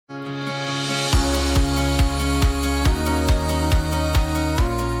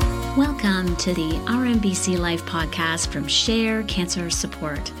Welcome to the RMBC Life podcast from Share Cancer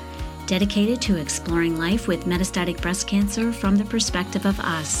Support, dedicated to exploring life with metastatic breast cancer from the perspective of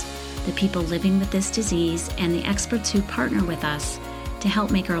us, the people living with this disease, and the experts who partner with us to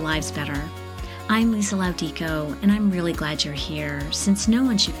help make our lives better. I'm Lisa Laudico, and I'm really glad you're here, since no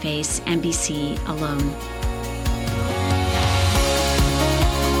one should face MBC alone.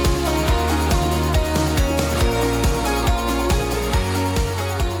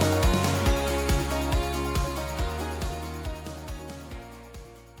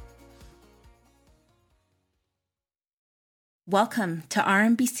 Welcome to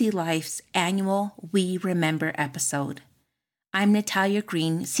RMBC Life's annual We Remember episode. I'm Natalia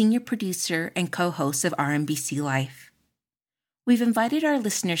Green, senior producer and co-host of RMBC Life. We've invited our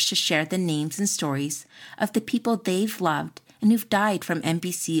listeners to share the names and stories of the people they've loved and who've died from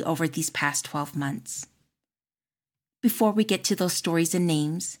MBC over these past 12 months. Before we get to those stories and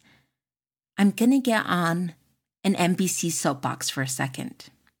names, I'm going to get on an MBC soapbox for a second.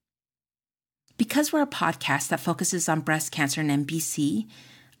 Because we're a podcast that focuses on breast cancer and MBC,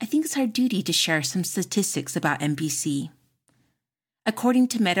 I think it's our duty to share some statistics about MBC. According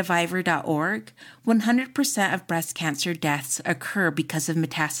to Metaviver.org, 100% of breast cancer deaths occur because of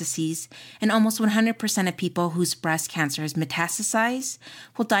metastases, and almost 100% of people whose breast cancer has metastasized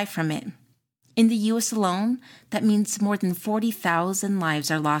will die from it. In the U.S. alone, that means more than 40,000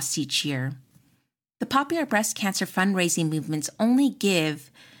 lives are lost each year. The popular breast cancer fundraising movements only give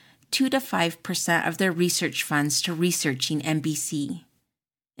 2 to 5% of their research funds to researching MBC.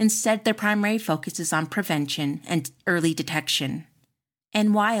 Instead, their primary focus is on prevention and early detection.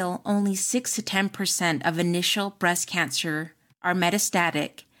 And while only 6 to 10% of initial breast cancer are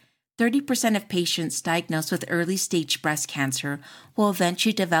metastatic, 30% of patients diagnosed with early-stage breast cancer will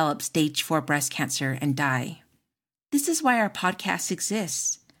eventually develop stage 4 breast cancer and die. This is why our podcast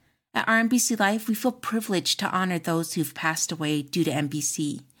exists. At RMBC Life, we feel privileged to honor those who've passed away due to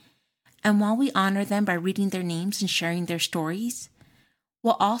MBC. And while we honor them by reading their names and sharing their stories,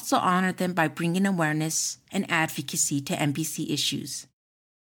 we'll also honor them by bringing awareness and advocacy to MBC issues.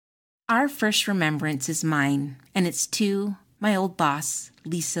 Our first remembrance is mine, and it's to my old boss,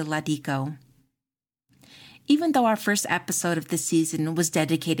 Lisa Laudico. Even though our first episode of the season was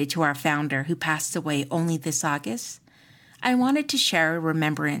dedicated to our founder who passed away only this August, I wanted to share a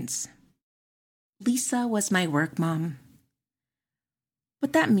remembrance. Lisa was my work mom.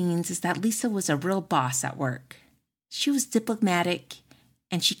 What that means is that Lisa was a real boss at work. She was diplomatic,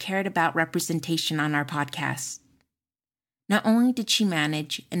 and she cared about representation on our podcast. Not only did she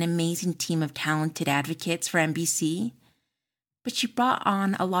manage an amazing team of talented advocates for MBC, but she brought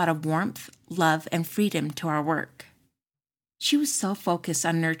on a lot of warmth, love, and freedom to our work. She was so focused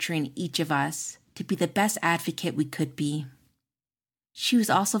on nurturing each of us to be the best advocate we could be. She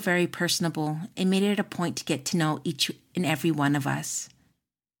was also very personable and made it a point to get to know each and every one of us.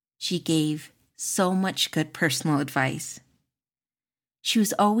 She gave so much good personal advice. She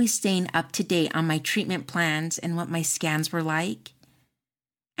was always staying up to date on my treatment plans and what my scans were like.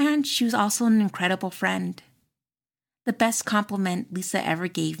 And she was also an incredible friend. The best compliment Lisa ever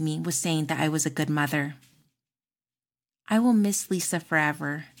gave me was saying that I was a good mother. I will miss Lisa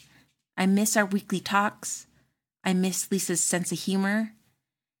forever. I miss our weekly talks. I miss Lisa's sense of humor.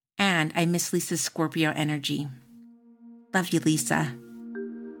 And I miss Lisa's Scorpio energy. Love you, Lisa.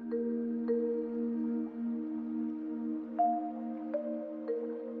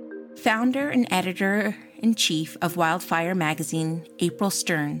 Founder and editor-in-chief of Wildfire magazine, April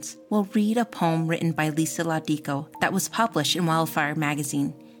Stearns, will read a poem written by Lisa Laudico that was published in Wildfire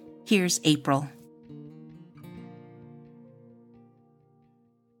magazine. Here's April.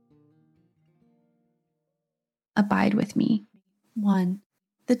 Abide with me. 1.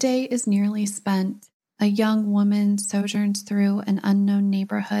 The day is nearly spent. A young woman sojourns through an unknown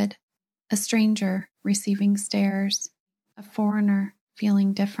neighborhood. A stranger receiving stares. A foreigner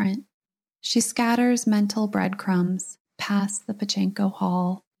feeling different. She scatters mental breadcrumbs past the Pachenko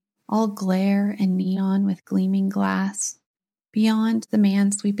Hall, all glare and neon with gleaming glass, beyond the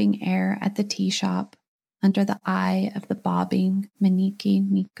man-sweeping air at the tea shop, under the eye of the bobbing Maniki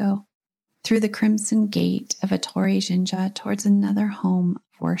Nico, through the crimson gate of a Torii Jinja towards another home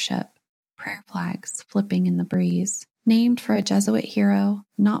of worship, prayer flags flipping in the breeze. Named for a Jesuit hero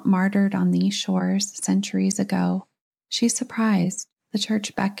not martyred on these shores centuries ago, she's surprised the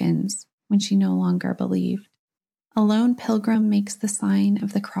church beckons when she no longer believed. A lone pilgrim makes the sign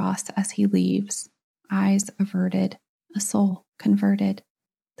of the cross as he leaves, eyes averted, a soul converted.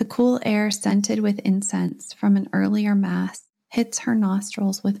 The cool air scented with incense from an earlier mass hits her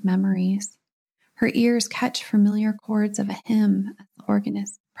nostrils with memories. Her ears catch familiar chords of a hymn as the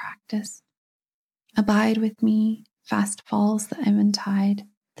organist practiced. Abide with me, fast falls the eventide.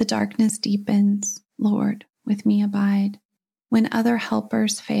 The darkness deepens, Lord, with me abide. When other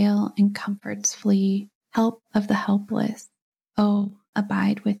helpers fail and comforts flee, help of the helpless, oh,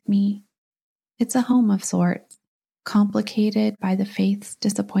 abide with me. It's a home of sorts, complicated by the faith's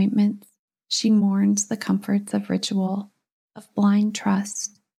disappointments. She mourns the comforts of ritual, of blind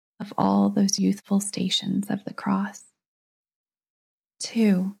trust, of all those youthful stations of the cross.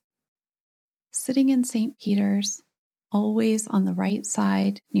 2. Sitting in St. Peter's, always on the right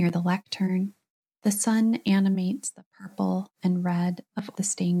side near the lectern, the sun animates the purple and red of the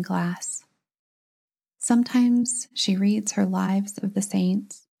stained glass. Sometimes she reads her lives of the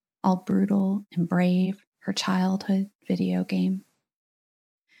saints, all brutal and brave, her childhood video game.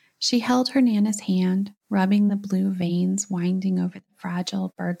 She held her Nana's hand, rubbing the blue veins winding over the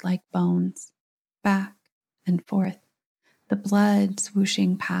fragile bird-like bones, back and forth, the blood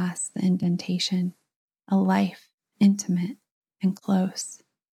swooshing past the indentation, a life intimate and close.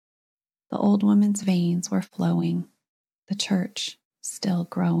 The old woman's veins were flowing, the church still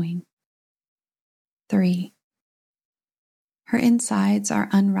growing. 3. Her insides are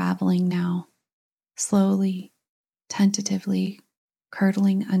unraveling now, slowly, tentatively,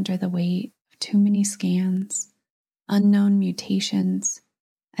 curdling under the weight of too many scans, unknown mutations,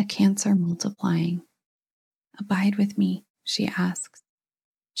 a cancer multiplying. Abide with me, she asks.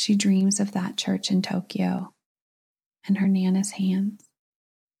 She dreams of that church in Tokyo and her Nana's hands.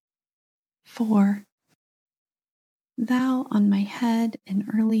 4. Thou on my head in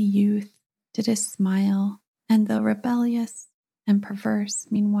early youth didst smile, and though rebellious and perverse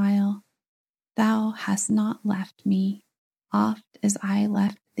meanwhile, thou hast not left me, oft as I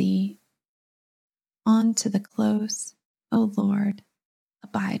left thee. On to the close, O Lord,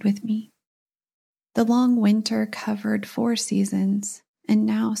 abide with me. The long winter covered 4 seasons, and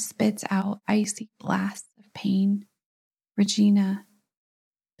now spits out icy blasts of pain. Regina,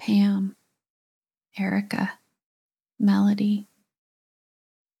 Pam, Erica, Melody.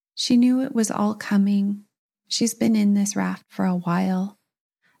 She knew it was all coming. She's been in this raft for a while.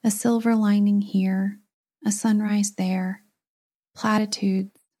 A silver lining here, a sunrise there,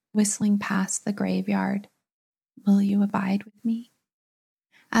 platitudes whistling past the graveyard. Will you abide with me?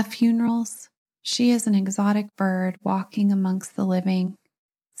 At funerals, she is an exotic bird walking amongst the living,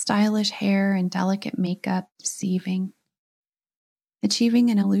 stylish hair and delicate makeup deceiving. Achieving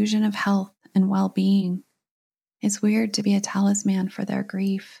an illusion of health and well-being. It's weird to be a talisman for their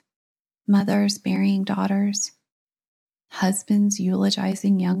grief. Mothers burying daughters. Husbands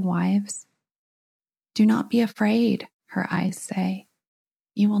eulogizing young wives. Do not be afraid, her eyes say.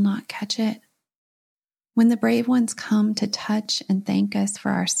 You will not catch it. When the brave ones come to touch and thank us for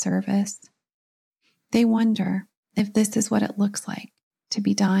our service, they wonder if this is what it looks like to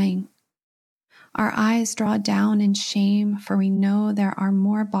be dying. Our eyes draw down in shame, for we know there are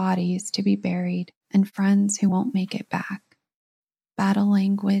more bodies to be buried and friends who won't make it back. Battle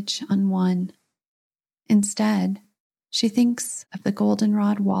language unwon. Instead, she thinks of the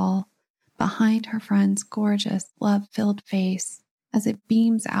goldenrod wall behind her friend's gorgeous, love-filled face as it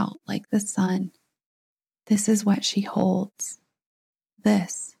beams out like the sun. This is what she holds.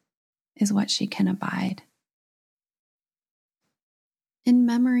 This is what she can abide. In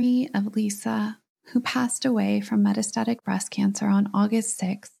memory of Lisa, who passed away from metastatic breast cancer on August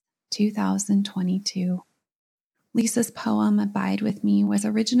 6, 2022. Lisa's poem, Abide With Me, was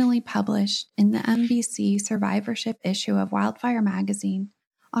originally published in the NBC Survivorship issue of Wildfire magazine,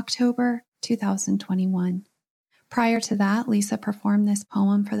 October 2021. Prior to that, Lisa performed this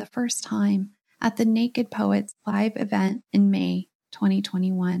poem for the first time at the Naked Poets live event in May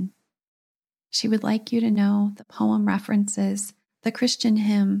 2021. She would like you to know the poem references the Christian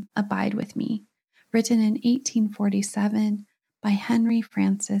hymn, Abide With Me, written in 1847 by Henry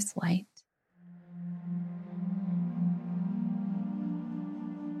Francis Lyte.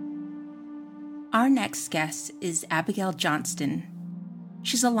 Our next guest is Abigail Johnston.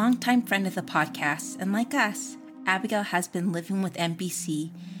 She's a longtime friend of the podcast, and like us, Abigail has been living with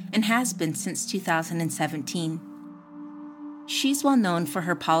MBC and has been since 2017. She's well known for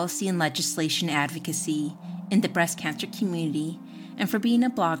her policy and legislation advocacy in the breast cancer community, and for being a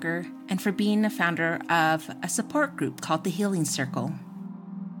blogger, and for being a founder of a support group called the Healing Circle.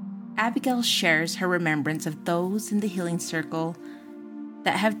 Abigail shares her remembrance of those in the Healing Circle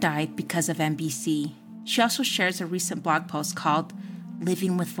that have died because of MBC. She also shares a recent blog post called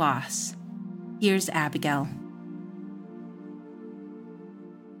Living with Loss. Here's Abigail.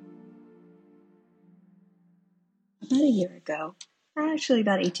 About a year ago, Actually,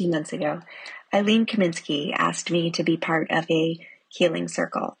 about 18 months ago, Eileen Kaminsky asked me to be part of a healing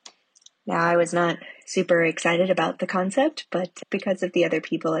circle. Now, I was not super excited about the concept, but because of the other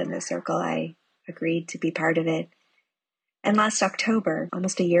people in the circle, I agreed to be part of it. And last October,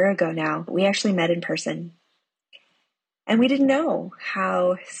 almost a year ago now, we actually met in person. And we didn't know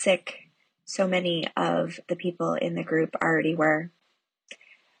how sick so many of the people in the group already were.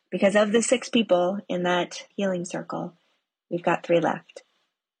 Because of the 6 people in that healing circle, we've got 3 left.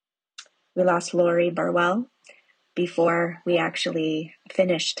 We lost Lori Burwell before we actually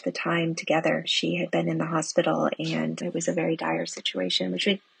finished the time together. She had been in the hospital, and it was a very dire situation, which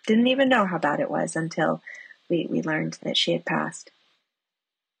we didn't even know how bad it was until we learned that she had passed.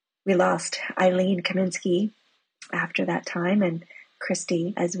 We lost Eileen Kaminsky after that time, and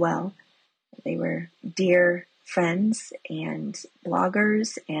Christy as well. They were dear friends and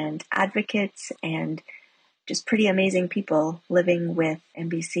bloggers and advocates and just pretty amazing people living with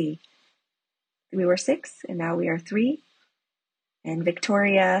MBC. We were 6, and now we are 3. And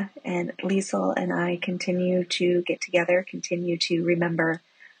Victoria and Liesl and I continue to get together, continue to remember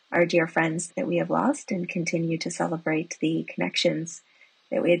our dear friends that we have lost, and continue to celebrate the connections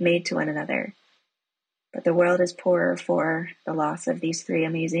that we had made to one another. But the world is poorer for the loss of these 3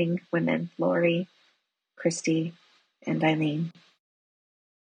 amazing women, Lori, Christy, and Eileen.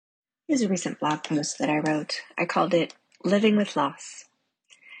 Here's a recent blog post that I wrote. I called it Living with Loss.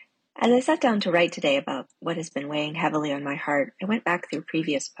 As I sat down to write today about what has been weighing heavily on my heart, I went back through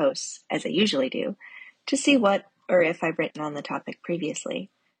previous posts, as I usually do, to see what or if I've written on the topic previously.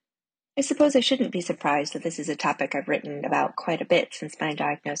 I suppose I shouldn't be surprised that this is a topic I've written about quite a bit since my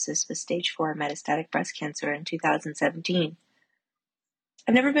diagnosis with stage 4 metastatic breast cancer in 2017.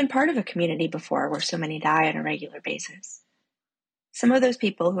 I've never been part of a community before where so many die on a regular basis. Some of those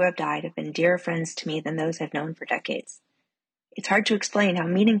people who have died have been dearer friends to me than those I've known for decades. It's hard to explain how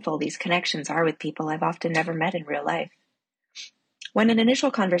meaningful these connections are with people I've often never met in real life. When an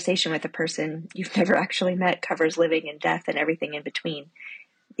initial conversation with a person you've never actually met covers living and death and everything in between,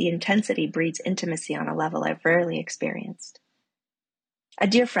 the intensity breeds intimacy on a level I've rarely experienced. A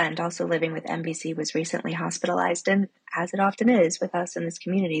dear friend also living with MBC was recently hospitalized, and as it often is with us in this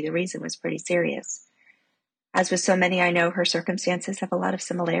community, the reason was pretty serious. As with so many I know, her circumstances have a lot of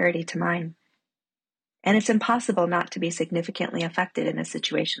similarity to mine. And it's impossible not to be significantly affected in a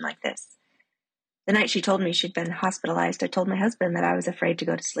situation like this. The night she told me she'd been hospitalized, I told my husband that I was afraid to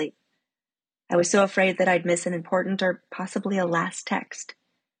go to sleep. I was so afraid that I'd miss an important or possibly a last text.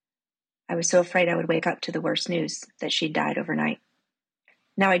 I was so afraid I would wake up to the worst news, that she'd died overnight.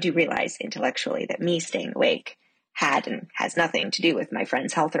 Now I do realize intellectually that me staying awake had and has nothing to do with my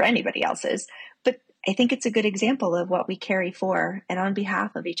friend's health or anybody else's, but I think it's a good example of what we carry for and on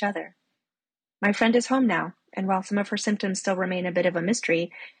behalf of each other. My friend is home now, and while some of her symptoms still remain a bit of a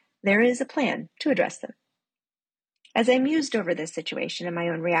mystery, there is a plan to address them. As I mused over this situation and my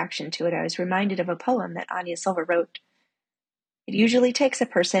own reaction to it, I was reminded of a poem that Anya Silver wrote. It usually takes a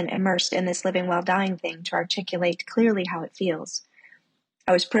person immersed in this living while dying thing to articulate clearly how it feels.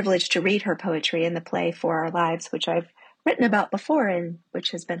 I was privileged to read her poetry in the play For Our Lives, which I've written about before and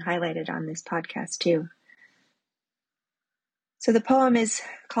which has been highlighted on this podcast too. So the poem is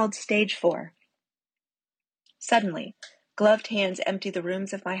called Stage 4. Suddenly, gloved hands empty the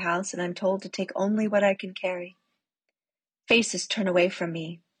rooms of my house, and I'm told to take only what I can carry. Faces turn away from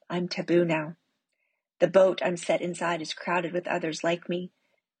me. I'm taboo now. The boat I'm set inside is crowded with others like me.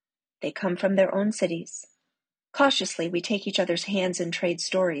 They come from their own cities. Cautiously, we take each other's hands and trade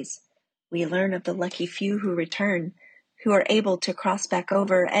stories. We learn of the lucky few who return, who are able to cross back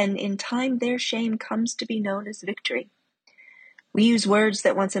over, and in time their shame comes to be known as victory. We use words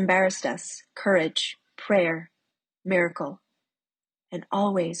that once embarrassed us, courage, prayer, miracle. And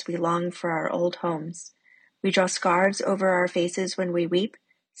always we long for our old homes. We draw scarves over our faces when we weep,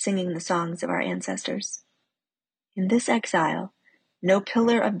 singing the songs of our ancestors. In this exile, no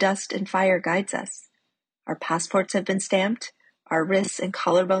pillar of dust and fire guides us. Our passports have been stamped, our wrists and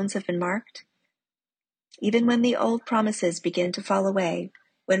collarbones have been marked. Even when the old promises begin to fall away,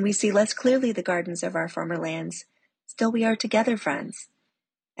 when we see less clearly the gardens of our former lands, still we are together, friends,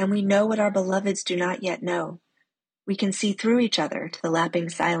 and we know what our beloveds do not yet know. We can see through each other to the lapping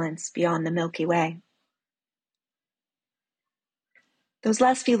silence beyond the Milky Way. Those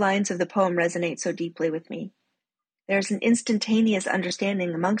last few lines of the poem resonate so deeply with me. There is an instantaneous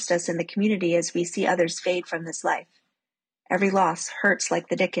understanding amongst us in the community as we see others fade from this life. Every loss hurts like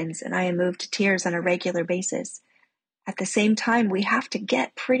the Dickens, and I am moved to tears on a regular basis. At the same time, we have to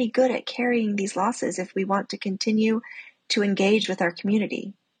get pretty good at carrying these losses if we want to continue to engage with our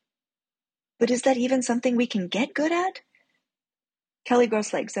community. But is that even something we can get good at? Kelly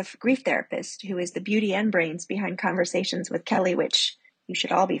Grosslegs, a grief therapist who is the beauty and brains behind Conversations with Kelly, which you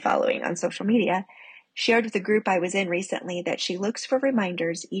should all be following on social media, shared with the group I was in recently that she looks for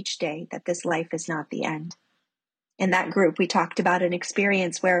reminders each day that this life is not the end. In that group, we talked about an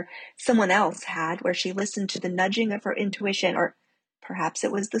experience where someone else had, where she listened to the nudging of her intuition, or perhaps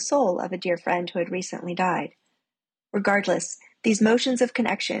it was the soul of a dear friend who had recently died. Regardless, these motions of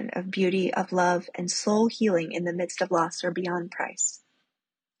connection, of beauty, of love, and soul healing in the midst of loss are beyond price.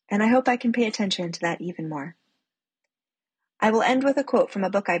 And I hope I can pay attention to that even more. I will end with a quote from a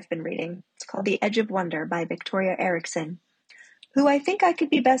book I've been reading. It's called The Edge of Wonder by Victoria Erickson, who I think I could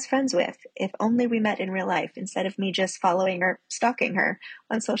be best friends with if only we met in real life instead of me just following or stalking her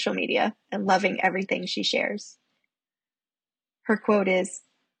on social media and loving everything she shares. Her quote is,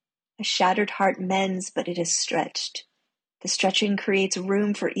 "A shattered heart mends, but it is stretched. The stretching creates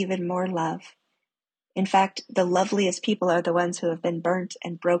room for even more love. In fact, the loveliest people are the ones who have been burnt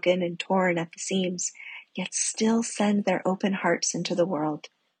and broken and torn at the seams, yet still send their open hearts into the world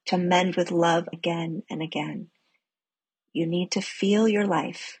to mend with love again and again. You need to feel your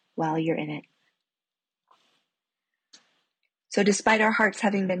life while you're in it." So despite our hearts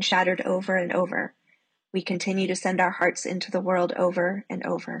having been shattered over and over, we continue to send our hearts into the world over and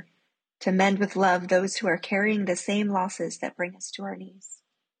over, to mend with love those who are carrying the same losses that bring us to our knees,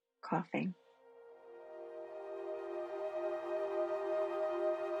 coughing.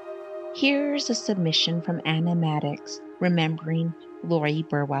 Here's a submission from Anna Maddox, remembering Lori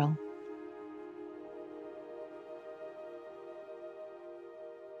Burwell.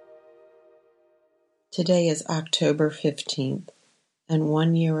 Today is October 15th, and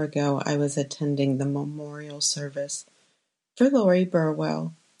 1 year ago I was attending the memorial service for Lori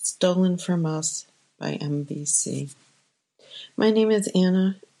Burwell, stolen from us by MBC. My name is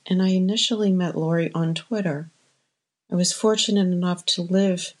Anna, and I initially met Lori on Twitter. I was fortunate enough to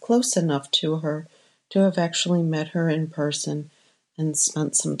live close enough to her to have actually met her in person and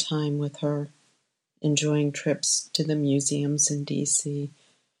spent some time with her, enjoying trips to the museums in DC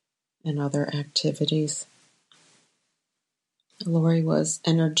and other activities. Lori was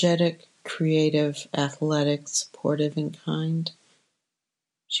energetic, creative, athletic, supportive, and kind.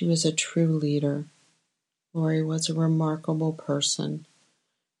 She was a true leader. Lori was a remarkable person,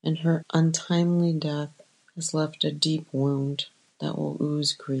 and her untimely death has left a deep wound that will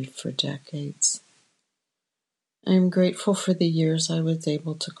ooze grief for decades. I am grateful for the years I was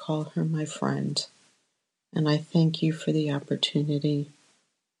able to call her my friend, and I thank you for the opportunity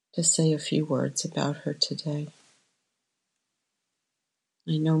to say a few words about her today.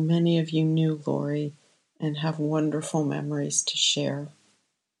 I know many of you knew Lori and have wonderful memories to share,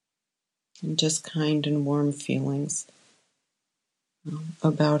 and just kind and warm feelings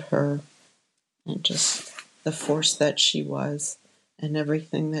about her and just the force that she was and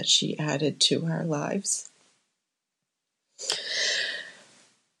everything that she added to our lives.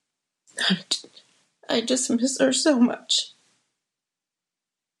 I just miss her so much.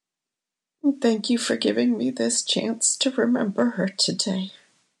 Thank you for giving me this chance to remember her today.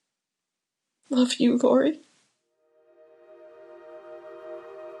 Love you, Lori.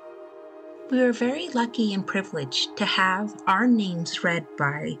 We are very lucky and privileged to have our names read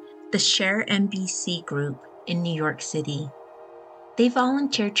by the Share MBC group in New York City. They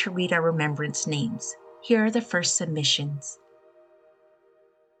volunteered to read our remembrance names. Here are the first submissions.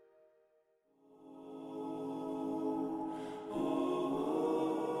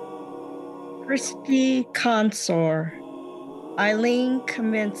 Christy Consor, Eileen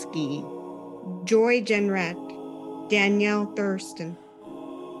Kaminsky, Joy Jenrette, Danielle Thurston,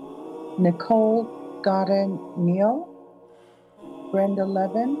 Nicole Goddard-Neal, Brenda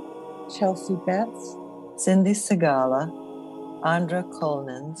Levin, Chelsea Betts, Cindy Segala, Andra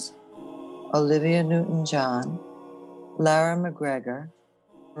Colnins, Olivia Newton-John, Lara McGregor,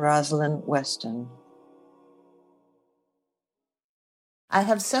 Rosalind Weston. I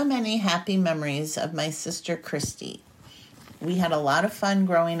have so many happy memories of my sister Christy. We had a lot of fun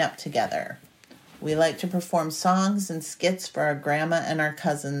growing up together. We liked to perform songs and skits for our grandma and our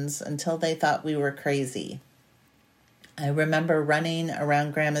cousins until they thought we were crazy. I remember running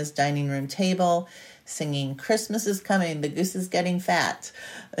around Grandma's dining room table, singing, "Christmas is coming, the goose is getting fat,"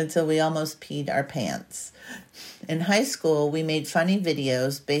 until we almost peed our pants. In high school, we made funny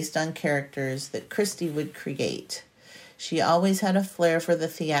videos based on characters that Christy would create. She always had a flair for the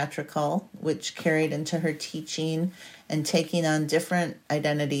theatrical, which carried into her teaching and taking on different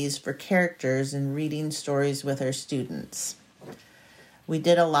identities for characters and reading stories with her students. We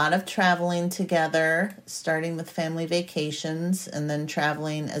did a lot of traveling together, starting with family vacations and then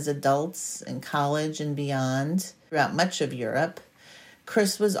traveling as adults in college and beyond throughout much of Europe.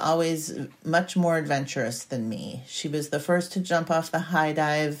 Chris was always much more adventurous than me. She was the first to jump off the high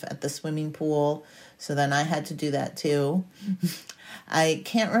dive at the swimming pool, so then I had to do that too. I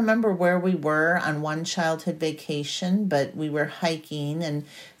can't remember where we were on one childhood vacation, but we were hiking and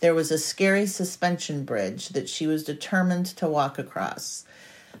there was a scary suspension bridge that she was determined to walk across.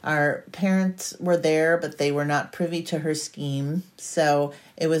 Our parents were there, but they were not privy to her scheme, so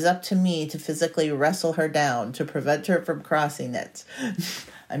it was up to me to physically wrestle her down to prevent her from crossing it.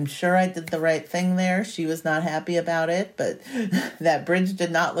 I'm sure I did the right thing there. She was not happy about it, but that bridge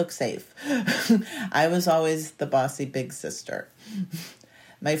did not look safe. I was always the bossy big sister.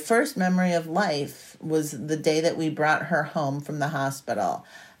 My first memory of life was the day that we brought her home from the hospital.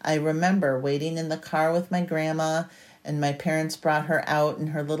 I remember waiting in the car with my grandma, and my parents brought her out in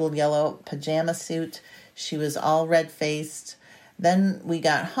her little yellow pajama suit. She was all red-faced. Then we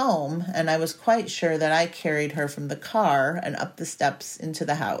got home, and I was quite sure that I carried her from the car and up the steps into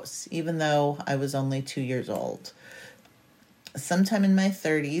the house, even though I was only 2 years old. Sometime in my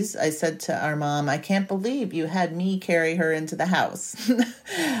 30s, I said to our mom, "I can't believe you had me carry her into the house."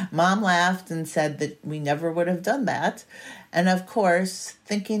 Mom laughed and said that we never would have done that. And of course,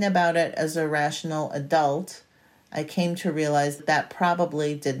 thinking about it as a rational adult, I came to realize that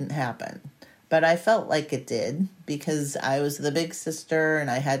probably didn't happen. But I felt like it did because I was the big sister and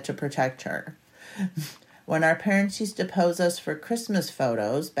I had to protect her. When our parents used to pose us for Christmas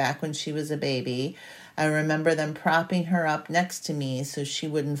photos back when she was a baby, I remember them propping her up next to me so she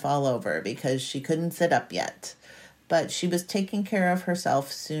wouldn't fall over because she couldn't sit up yet. But she was taking care of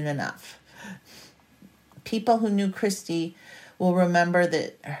herself soon enough. People who knew Christy will remember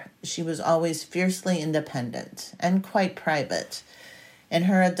that she was always fiercely independent and quite private. In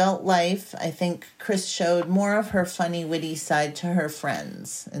her adult life, I think Chris showed more of her funny, witty side to her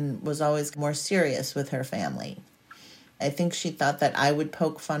friends and was always more serious with her family. I think she thought that I would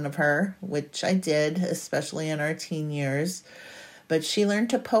poke fun of her, which I did, especially in our teen years. But she learned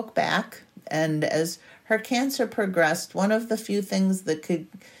to poke back, and as her cancer progressed, one of the few things that could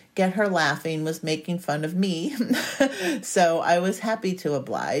get her laughing was making fun of me. So I was happy to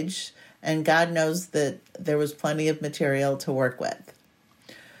oblige, and God knows that there was plenty of material to work with.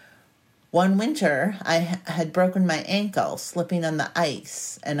 One winter, I had broken my ankle slipping on the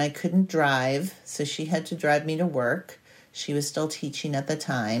ice, and I couldn't drive, so she had to drive me to work. She was still teaching at the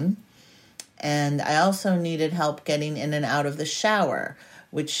time. And I also needed help getting in and out of the shower,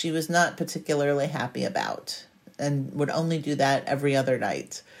 which she was not particularly happy about and would only do that every other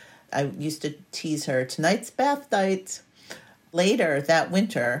night. I used to tease her, "Tonight's bath night." Later that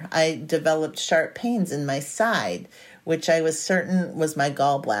winter, I developed sharp pains in my side, which I was certain was my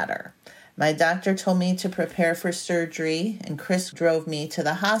gallbladder. My doctor told me to prepare for surgery, and Chris drove me to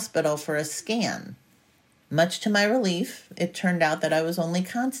the hospital for a scan. Much to my relief, it turned out that I was only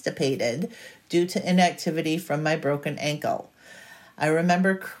constipated due to inactivity from my broken ankle. I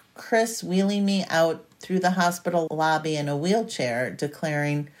remember Chris wheeling me out through the hospital lobby in a wheelchair,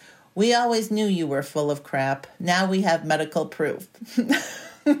 declaring, "We always knew you were full of crap. Now we have medical proof."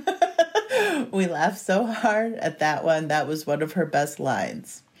 We laughed so hard at that one. That was one of her best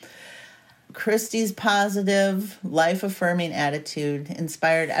lines. Christy's positive, life-affirming attitude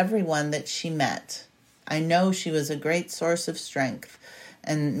inspired everyone that she met. I know she was a great source of strength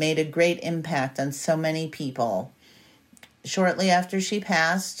and made a great impact on so many people. Shortly after she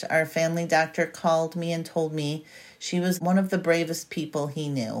passed, our family doctor called me and told me she was one of the bravest people he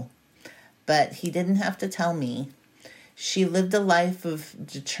knew. But he didn't have to tell me. She lived a life of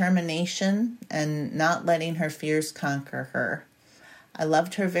determination and not letting her fears conquer her. I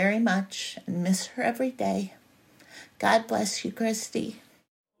loved her very much and miss her every day. God bless you, Christy.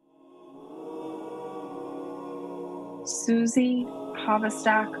 Susie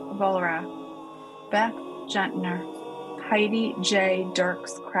Havistak Volra, Beth Gentner, Heidi J.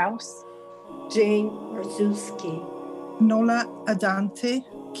 Dirks Kraus, Jane Marzuski, Nola Adante,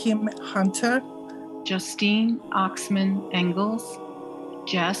 Kim Hunter, Justine Oxman Engels,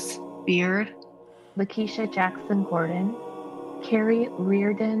 Jess Beard, Lakeisha Jackson Gordon, Carrie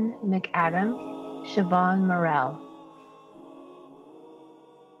Reardon McAdams, Siobhan Morell.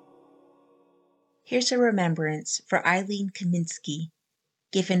 Here's a remembrance for Eileen Kaminsky,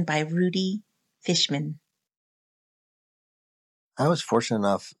 given by Rudy Fishman. I was fortunate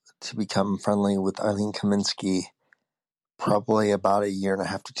enough to become friendly with Eileen Kaminsky probably about 1.5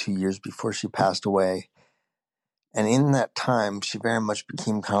 years to 2 years before she passed away. And in that time, she very much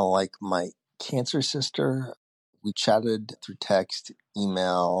became kind of like my cancer sister. We chatted through text,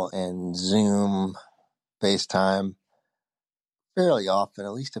 email, and Zoom, FaceTime fairly often,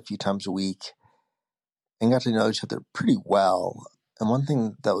 at least a few times a week, and got to know each other pretty well. And one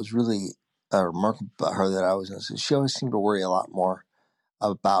thing that was really remarkable about her that I always noticed is she always seemed to worry a lot more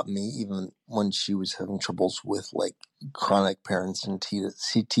about me, even when she was having troubles with like chronic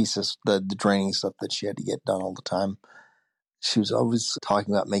paresthesia, the draining stuff that she had to get done all the time. She was always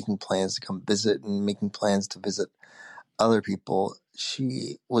talking about making plans to come visit and making plans to visit other people.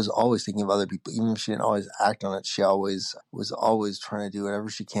 She was always thinking of other people, even if she didn't always act on it. She was always trying to do whatever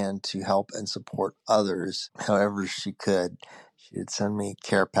she can to help and support others, however she could. She would send me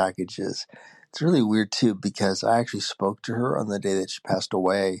care packages. It's really weird too, because I actually spoke to her on the day that she passed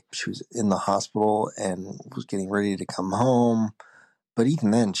away. She was in the hospital and was getting ready to come home. But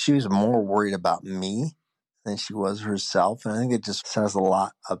even then, she was more worried about me than she was herself. And I think it just says a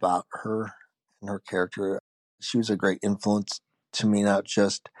lot about her and her character. She was a great influence to me, not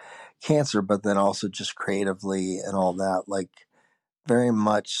just cancer, but then also just creatively and all that. Like, very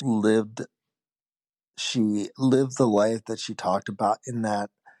much she lived the life that she talked about, in that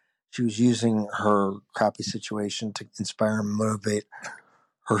she was using her crappy situation to inspire and motivate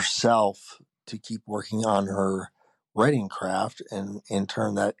herself to keep working on her writing craft. And in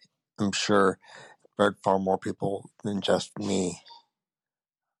turn, that, I'm sure, inspired far more people than just me.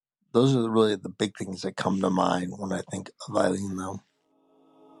 Those are really the big things that come to mind when I think of Eileen, though.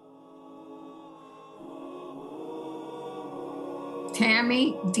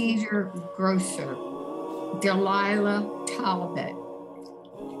 Tammy Dieter Grosser, Delilah Talbot,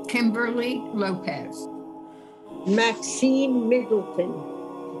 Kimberly Lopez, Maxine Middleton,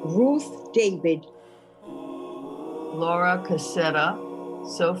 Ruth David, Laura Cassetta,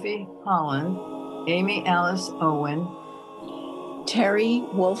 Sophie Holland, Amy Alice Owen, Terry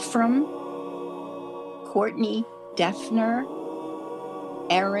Wolfram, Courtney Defner,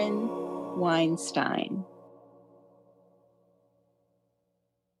 Erin Weinstein.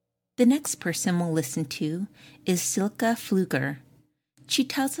 The next person we'll listen to is Silke Pfluger. She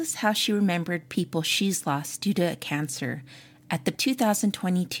tells us how she remembered people she's lost due to cancer at the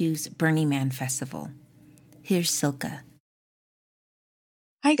 2022's Burning Man Festival. Here's Silke.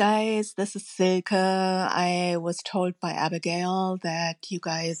 Hi guys, this is Silke. I was told by Abigail that you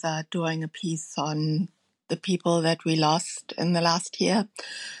guys are doing a piece on the people that we lost in the last year.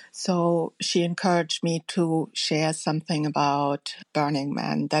 So she encouraged me to share something about Burning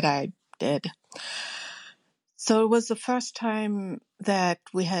Man that I did. So it was the first time that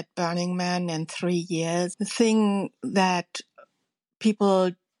we had Burning Man in 3 years. The thing that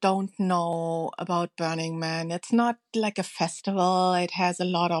people don't know about Burning Man, it's not like a festival. It has a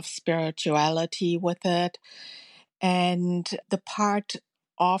lot of spirituality with it. And the part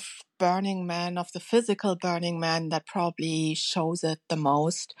of Burning Man, of the physical Burning Man, that probably shows it the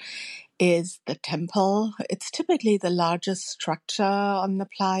most is the temple. It's typically the largest structure on the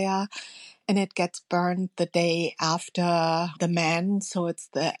playa, and it gets burned the day after the man. So it's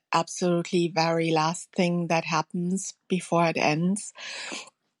the absolutely very last thing that happens before it ends.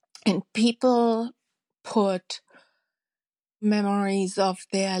 And people put memories of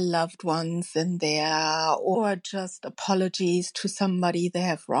their loved ones in there, or just apologies to somebody they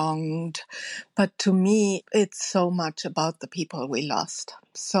have wronged. But to me, it's so much about the people we lost.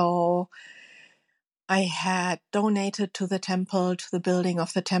 So I had donated to the temple, to the building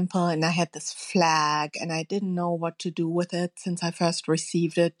of the temple, and I had this flag, and I didn't know what to do with it since I first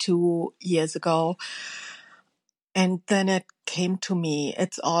received it 2 years ago. And then it came to me,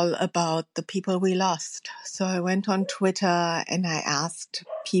 it's all about the people we lost. So I went on Twitter and I asked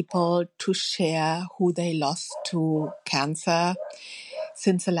people to share who they lost to cancer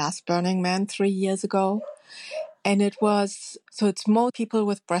since the last Burning Man 3 years ago. And it's more people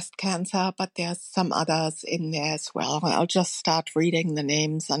with breast cancer, but there's some others in there as well. I'll just start reading the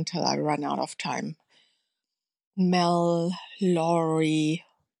names until I run out of time. Mel, Laurie,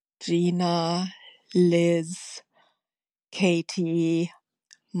 Gina, Liz, Katie,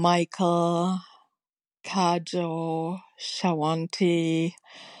 Michael, Kajo, Shawanti,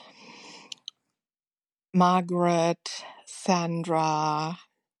 Margaret, Sandra,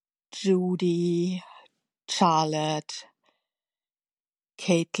 Judy, Charlotte,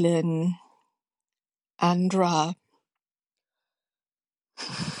 Caitlin, Andra.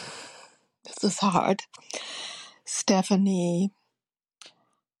 This is hard. Stephanie,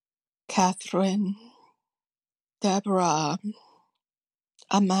 Catherine, Deborah,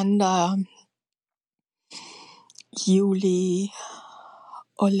 Amanda, Julie,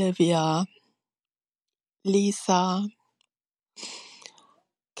 Olivia, Lisa,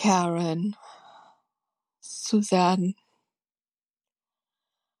 Karen, Suzanne,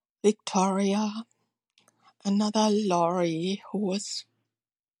 Victoria, another Laurie who was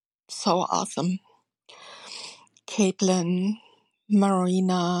so awesome, Caitlin,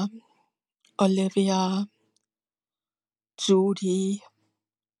 Marina, Olivia, Judy,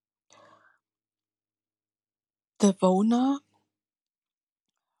 Devona,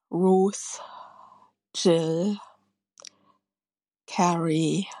 Ruth, Jill,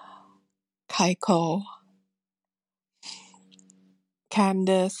 Carrie, Kaiko,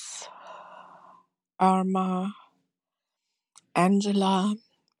 Candice, Irma, Angela,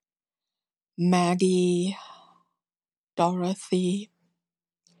 Maggie, Dorothy,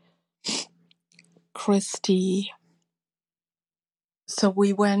 Christy. So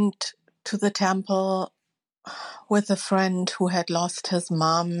we went to the temple with a friend who had lost his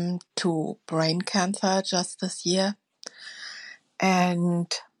mom to brain cancer just this year.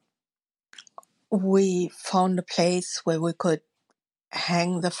 And we found a place where we could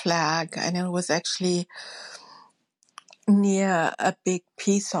hang the flag, and it was actually near a big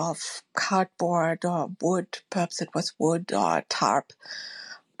piece of cardboard or wood, perhaps it was wood or tarp,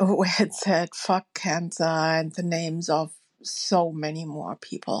 where it said "fuck cancer" and the names of so many more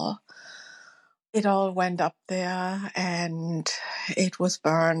people. It all went up there, and it was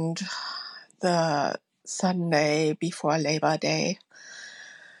burned the Sunday before Labor Day.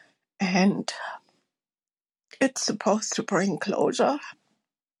 And it's supposed to bring closure.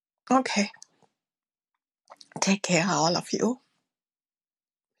 Okay. Take care, all of you.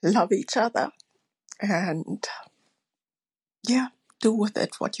 Love each other. And yeah, do with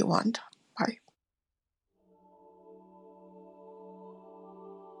it what you want. Bye.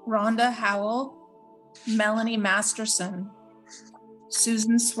 Rhonda Howell, Melanie Masterson,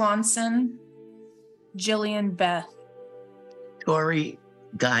 Susan Swanson, Jillian Beth, Tori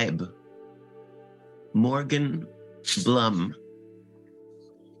Geib, Morgan Blum,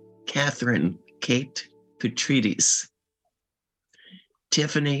 Catherine Kate Petridis,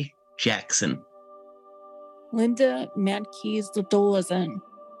 Tiffany Jackson, Linda Mankeys Dolazan,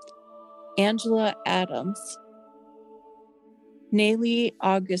 Angela Adams, Nayli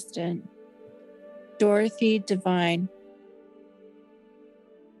Augustin, Dorothy Devine.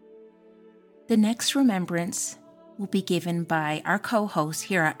 The next remembrance will be given by our co-host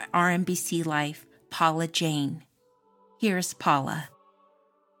here at RMBC Life, Paula Jane. Here's Paula.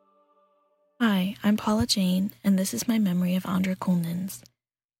 Hi, I'm Paula Jane, and this is my memory of Andra Kulnins.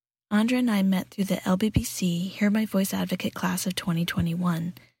 Andra and I met through the LBBC Hear My Voice Advocate class of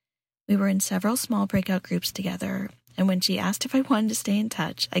 2021. We were in several small breakout groups together, and when she asked if I wanted to stay in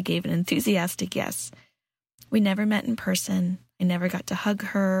touch, I gave an enthusiastic yes. We never met in person. I never got to hug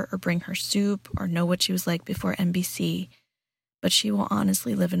her or bring her soup or know what she was like before MBC, but she will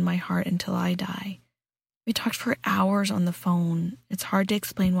honestly live in my heart until I die. We talked for hours on the phone. It's hard to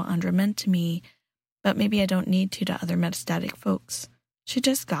explain what Andra meant to me, but maybe I don't need to other metastatic folks. She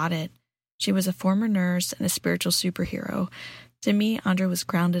just got it. She was a former nurse and a spiritual superhero. To me, Andra was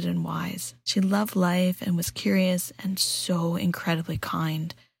grounded and wise. She loved life and was curious and so incredibly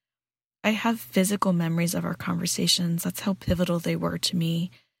kind. I have physical memories of our conversations. That's how pivotal they were to me.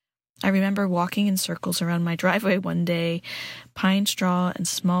 I remember walking in circles around my driveway one day, pine straw and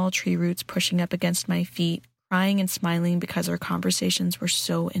small tree roots pushing up against my feet, crying and smiling because our conversations were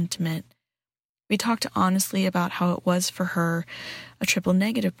so intimate. We talked honestly about how it was for her, a triple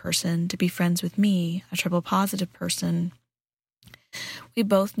negative person, to be friends with me, a triple positive person. We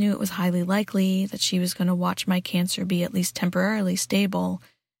both knew it was highly likely that she was going to watch my cancer be at least temporarily stable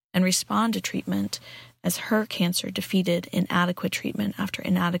and respond to treatment as her cancer defeated inadequate treatment after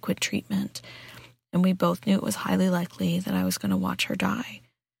inadequate treatment. And we both knew it was highly likely that I was going to watch her die.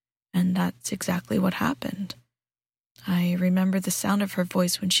 And that's exactly what happened. I remember the sound of her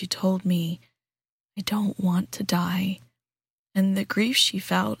voice when she told me, "I don't want to die," and the grief she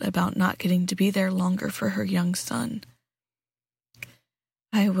felt about not getting to be there longer for her young son.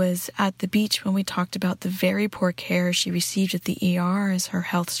 I was at the beach when we talked about the very poor care she received at the ER as her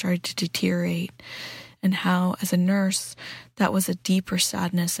health started to deteriorate, and how, as a nurse, that was a deeper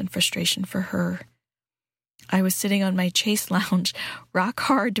sadness and frustration for her. I was sitting on my Chase lounge, rock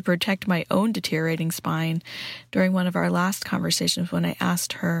hard to protect my own deteriorating spine, during one of our last conversations when I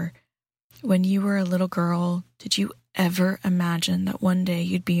asked her, "When you were a little girl, did you ever imagine that one day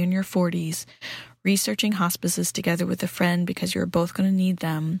you'd be in your 40s, researching hospices together with a friend because you were both going to need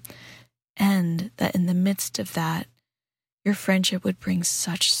them, and that in the midst of that, your friendship would bring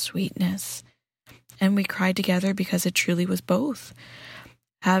such sweetness?" And we cried together because it truly was both.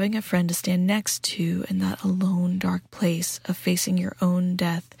 Having a friend to stand next to in that alone, dark place of facing your own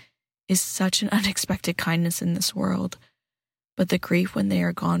death is such an unexpected kindness in this world. But the grief when they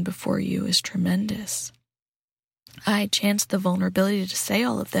are gone before you is tremendous. I chanced the vulnerability to say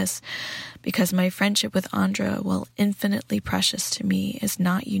all of this because my friendship with Andra, while infinitely precious to me, is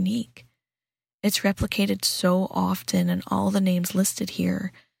not unique. It's replicated so often in all the names listed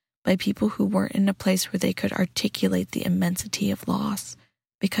here by people who weren't in a place where they could articulate the immensity of loss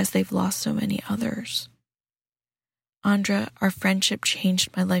because they've lost so many others. Andra, our friendship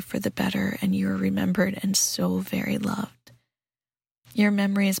changed my life for the better, and you are remembered and so very loved. Your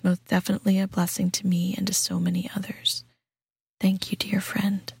memory is most definitely a blessing to me and to so many others. Thank you, dear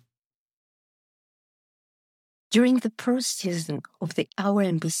friend. During the first season of the Our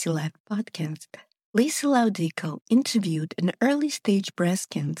NBC Life podcast, Lisa Laudico interviewed an early-stage breast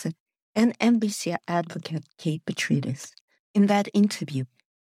cancer and NBC advocate Kate Petridis. In that interview,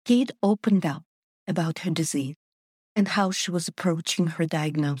 Kate opened up about her disease and how she was approaching her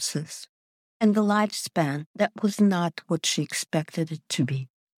diagnosis, and the lifespan that was not what she expected it to be.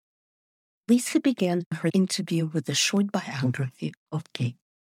 Lisa began her interview with a short biography of Kate.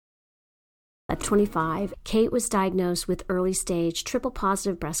 At 25, Kate was diagnosed with early-stage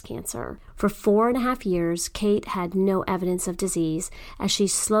triple-positive breast cancer. For 4.5 years, Kate had no evidence of disease as she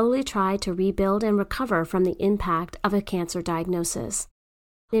slowly tried to rebuild and recover from the impact of a cancer diagnosis.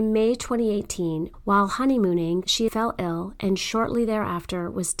 In May 2018, while honeymooning, she fell ill and shortly thereafter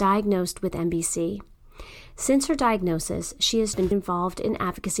was diagnosed with MBC. Since her diagnosis, she has been involved in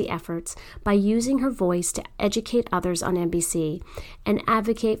advocacy efforts by using her voice to educate others on MBC and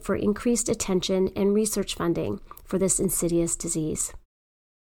advocate for increased attention and research funding for this insidious disease.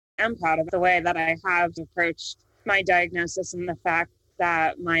 I'm proud of the way that I have approached my diagnosis and the fact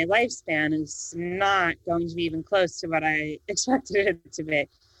that my lifespan is not going to be even close to what I expected it to be.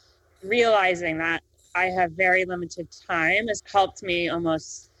 Realizing that I have very limited time has helped me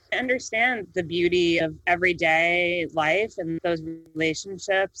almost understand the beauty of everyday life and those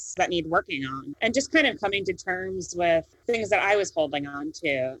relationships that need working on, and just kind of coming to terms with things that I was holding on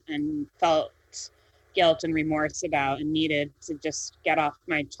to and felt guilt and remorse about and needed to just get off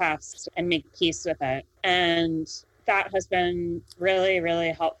my chest and make peace with it. And that has been really,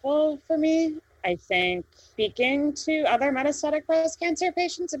 really helpful for me. I think speaking to other metastatic breast cancer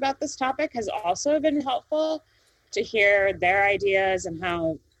patients about this topic has also been helpful to hear their ideas and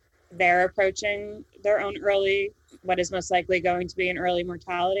how they're approaching their own what is most likely going to be an early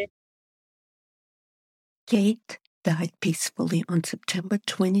mortality. Kate died peacefully on September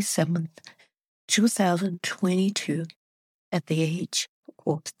 27th, 2022, at the age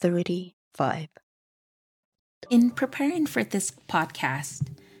of 35. In preparing for this podcast,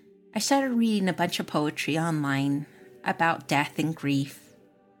 I started reading a bunch of poetry online about death and grief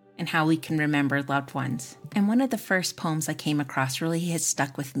and how we can remember loved ones. And one of the first poems I came across really has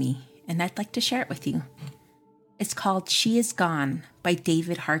stuck with me, and I'd like to share it with you. It's called She Is Gone by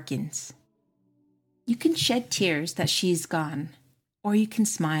David Harkins. You can shed tears that she is gone, or you can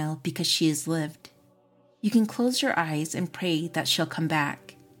smile because she has lived. You can close your eyes and pray that she'll come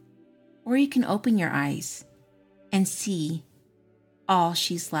back, or you can open your eyes and see all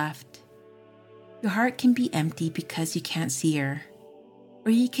she's left. Your heart can be empty because you can't see her,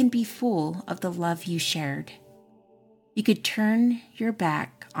 or you can be full of the love you shared. You could turn your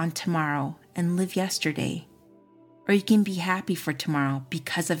back on tomorrow and live yesterday, or you can be happy for tomorrow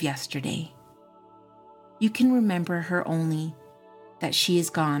because of yesterday. You can remember her only that she is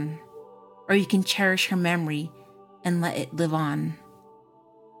gone, or you can cherish her memory and let it live on.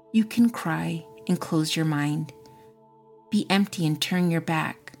 You can cry and close your mind, be empty and turn your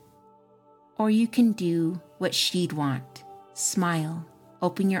back, or you can do what she'd want, smile,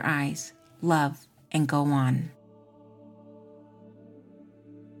 open your eyes, love, and go on.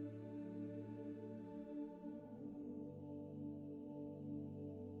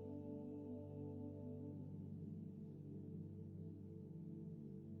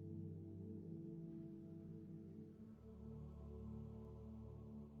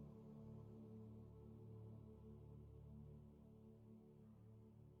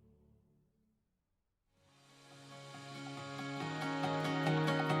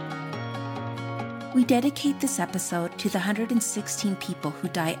 We dedicate this episode to the 116 people who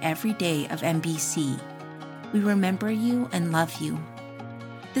die every day of MBC. We remember you and love you.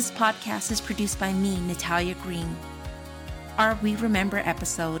 This podcast is produced by me, Natalia Green. Our We Remember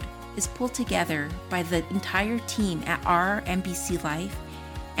episode is pulled together by the entire team at our NBC Life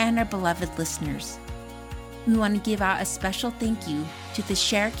and our beloved listeners. We want to give out a special thank you to the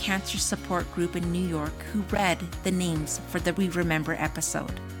Share Cancer Support Group in New York who read the names for the We Remember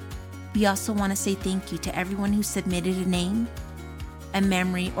episode. We also want to say thank you to everyone who submitted a name, a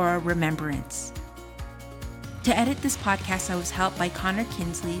memory, or a remembrance. To edit this podcast, I was helped by Connor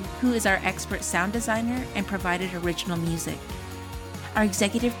Kinsley, who is our expert sound designer and provided original music. Our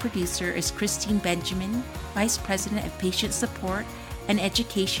executive producer is Christine Benjamin, Vice President of Patient Support and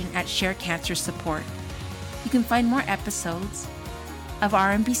Education at Share Cancer Support. You can find more episodes of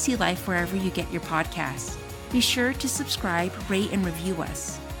RMBC Life wherever you get your podcasts. Be sure to subscribe, rate, and review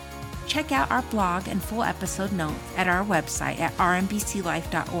us. Check out our blog and full episode notes at our website at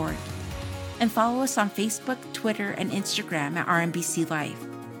rmbclife.org. And follow us on Facebook, Twitter, and Instagram at RMBC Life.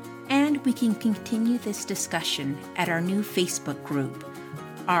 And we can continue this discussion at our new Facebook group,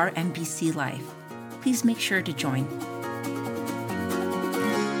 RMBC Life. Please make sure to join.